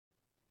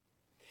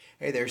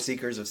Hey there,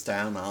 seekers of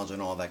style, knowledge,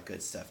 and all that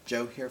good stuff.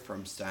 Joe here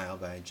from Style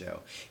by Joe.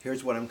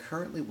 Here's what I'm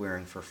currently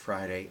wearing for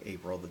Friday,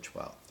 April the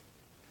 12th.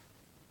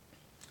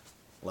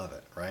 Love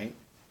it, right?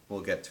 We'll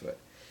get to it.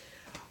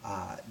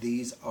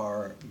 These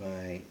are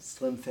my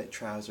slim fit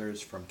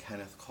trousers from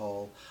Kenneth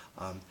Cole.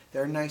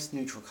 They're a nice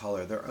neutral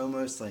color. They're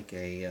almost like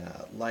a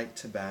light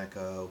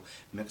tobacco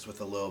mixed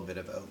with a little bit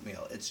of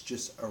oatmeal. It's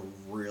just a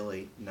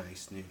really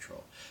nice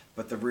neutral.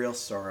 But the real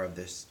star of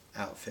this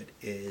outfit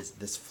is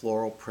this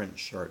floral print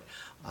shirt.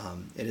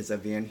 It is a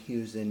Van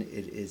Heusen.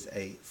 It is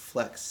a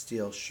flex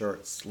steel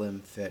shirt, slim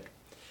fit.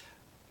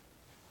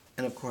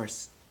 And of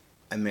course,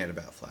 I'm mad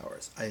about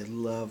flowers. I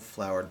love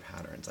flowered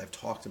patterns. I've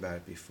talked about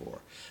it before.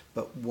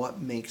 But what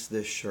makes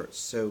this shirt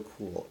so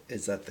cool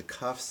is that the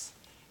cuffs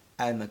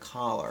and the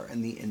collar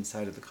and the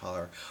inside of the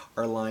collar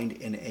are lined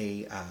in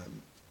a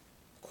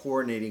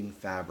coordinating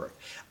fabric.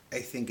 I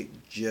think it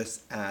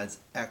just adds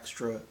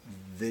extra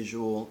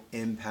visual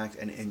impact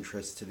and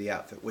interest to the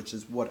outfit, which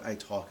is what I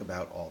talk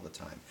about all the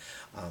time.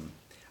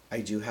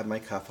 I do have my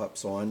cuff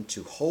ups on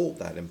to hold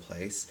that in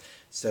place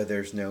so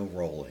there's no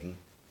rolling.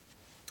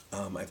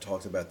 I've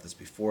talked about this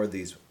before.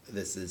 This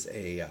is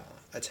a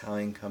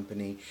Italian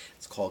company.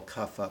 It's called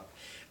Cuff Up.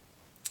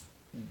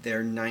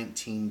 They're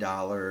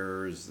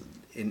 $19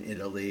 in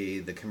Italy.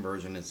 The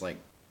conversion is like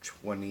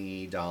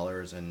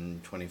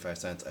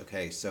 $20.25.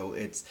 Okay, so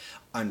it's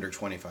under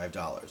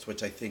 $25,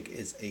 which I think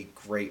is a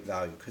great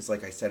value because,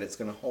 like I said, it's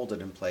going to hold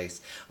it in place,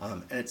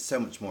 and it's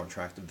so much more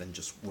attractive than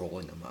just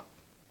rolling them up,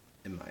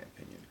 in my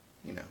opinion.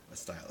 You know, a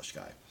stylish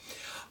guy.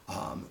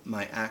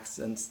 My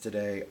accents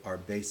today are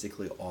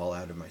basically all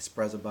out of my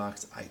Sprezza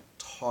box. I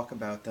talk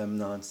about them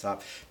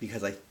nonstop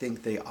because I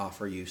think they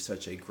offer you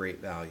such a great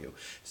value.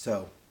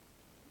 So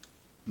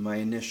my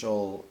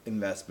initial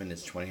investment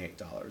is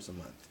 $28 a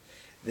month.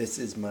 This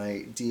is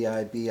my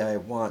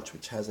DIBI watch,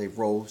 which has a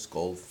rose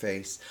gold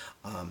face.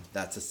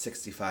 That's a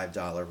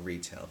 $65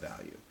 retail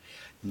value.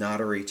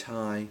 Knottery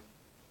tie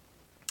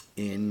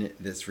in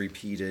this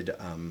repeated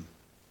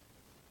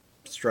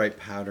stripe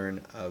pattern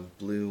of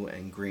blue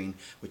and green,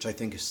 which I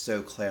think is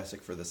so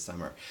classic for the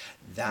summer.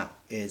 That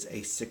is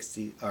a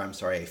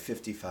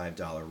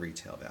 $55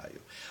 retail value.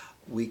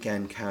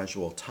 Weekend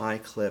casual tie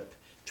clip,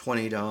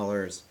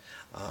 $20.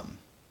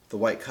 The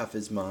white cuff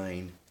is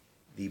mine.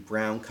 The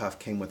brown cuff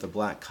came with a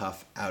black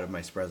cuff out of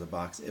my Sprezza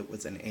box. It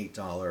was an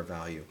 $8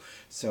 value.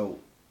 So,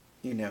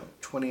 you know,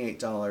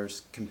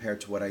 $28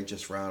 compared to what I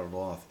just rattled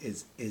off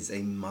is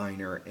a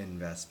minor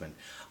investment.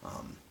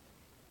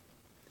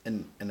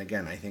 And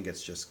again, I think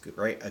it's just a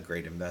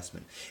great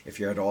investment. If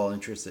you're at all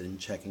interested in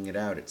checking it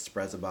out, it's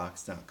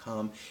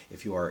sprezzabox.com.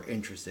 If you are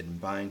interested in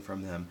buying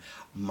from them,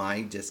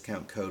 my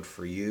discount code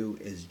for you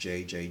is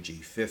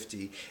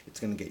JJG50.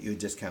 It's going to get you a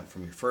discount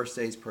from your first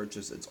day's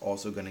purchase. It's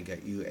also going to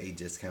get you a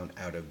discount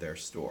out of their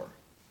store.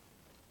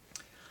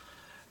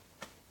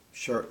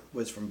 Shirt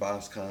was from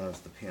Boscov's.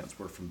 The pants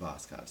were from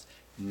Boscov's.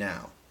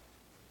 Now,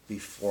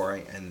 before I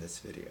end this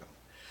video,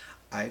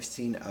 I've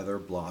seen other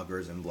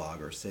bloggers and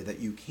bloggers say that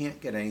you can't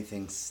get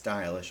anything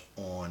stylish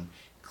on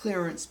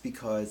clearance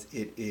because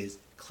it is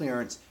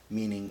clearance,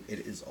 meaning it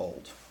is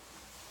old.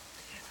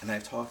 And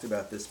I've talked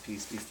about this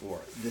piece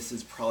before. This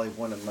is probably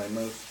one of my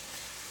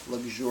most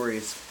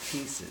luxurious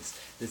pieces.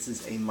 This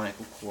is a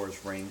Michael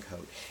Kors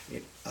raincoat.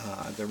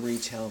 The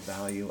retail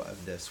value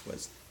of this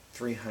was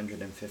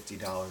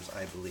 $350,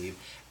 I believe,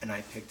 and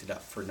I picked it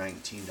up for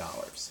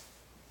 $19.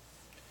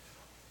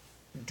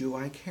 Do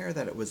I care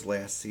that it was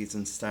last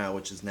season's style,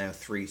 which is now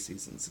 3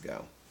 seasons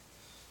ago?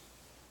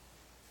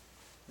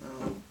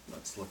 Oh,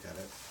 let's look at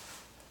it.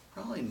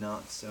 Probably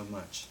not so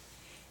much.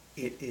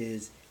 It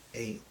is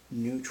a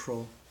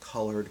neutral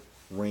colored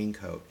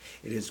raincoat.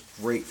 It is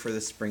great for the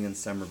spring and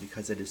summer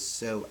because it is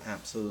so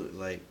absolutely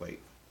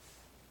lightweight.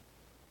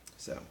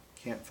 So,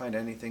 can't find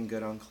anything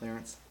good on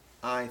clearance?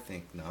 I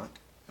think not.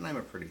 And I'm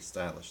a pretty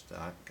stylish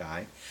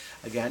guy.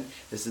 Again,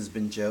 this has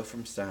been Joe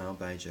from Style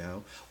by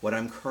Joe. What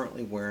I'm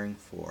currently wearing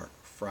for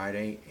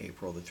Friday,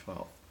 April the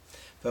 12th.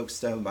 Folks,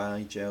 Style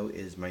by Joe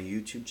is my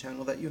YouTube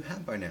channel that you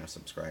have by now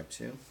subscribed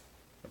to.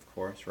 Of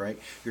course, right?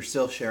 You're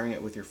still sharing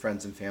it with your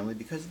friends and family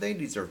because they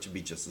deserve to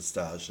be just as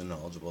stylish and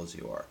knowledgeable as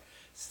you are.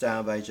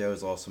 Style by Joe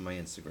is also my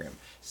Instagram.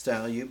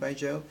 Style You by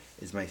Joe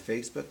is my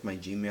Facebook, my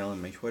Gmail,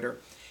 and my Twitter.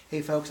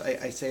 Hey folks,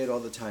 I say it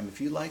all the time.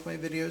 If you like my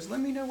videos, let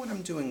me know what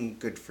I'm doing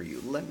good for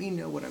you. Let me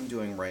know what I'm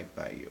doing right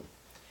by you.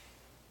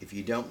 If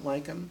you don't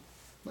like them,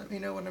 let me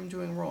know what I'm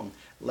doing wrong.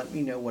 Let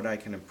me know what I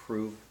can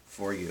improve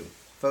for you.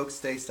 Folks,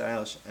 stay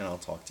stylish, and I'll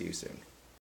talk to you soon.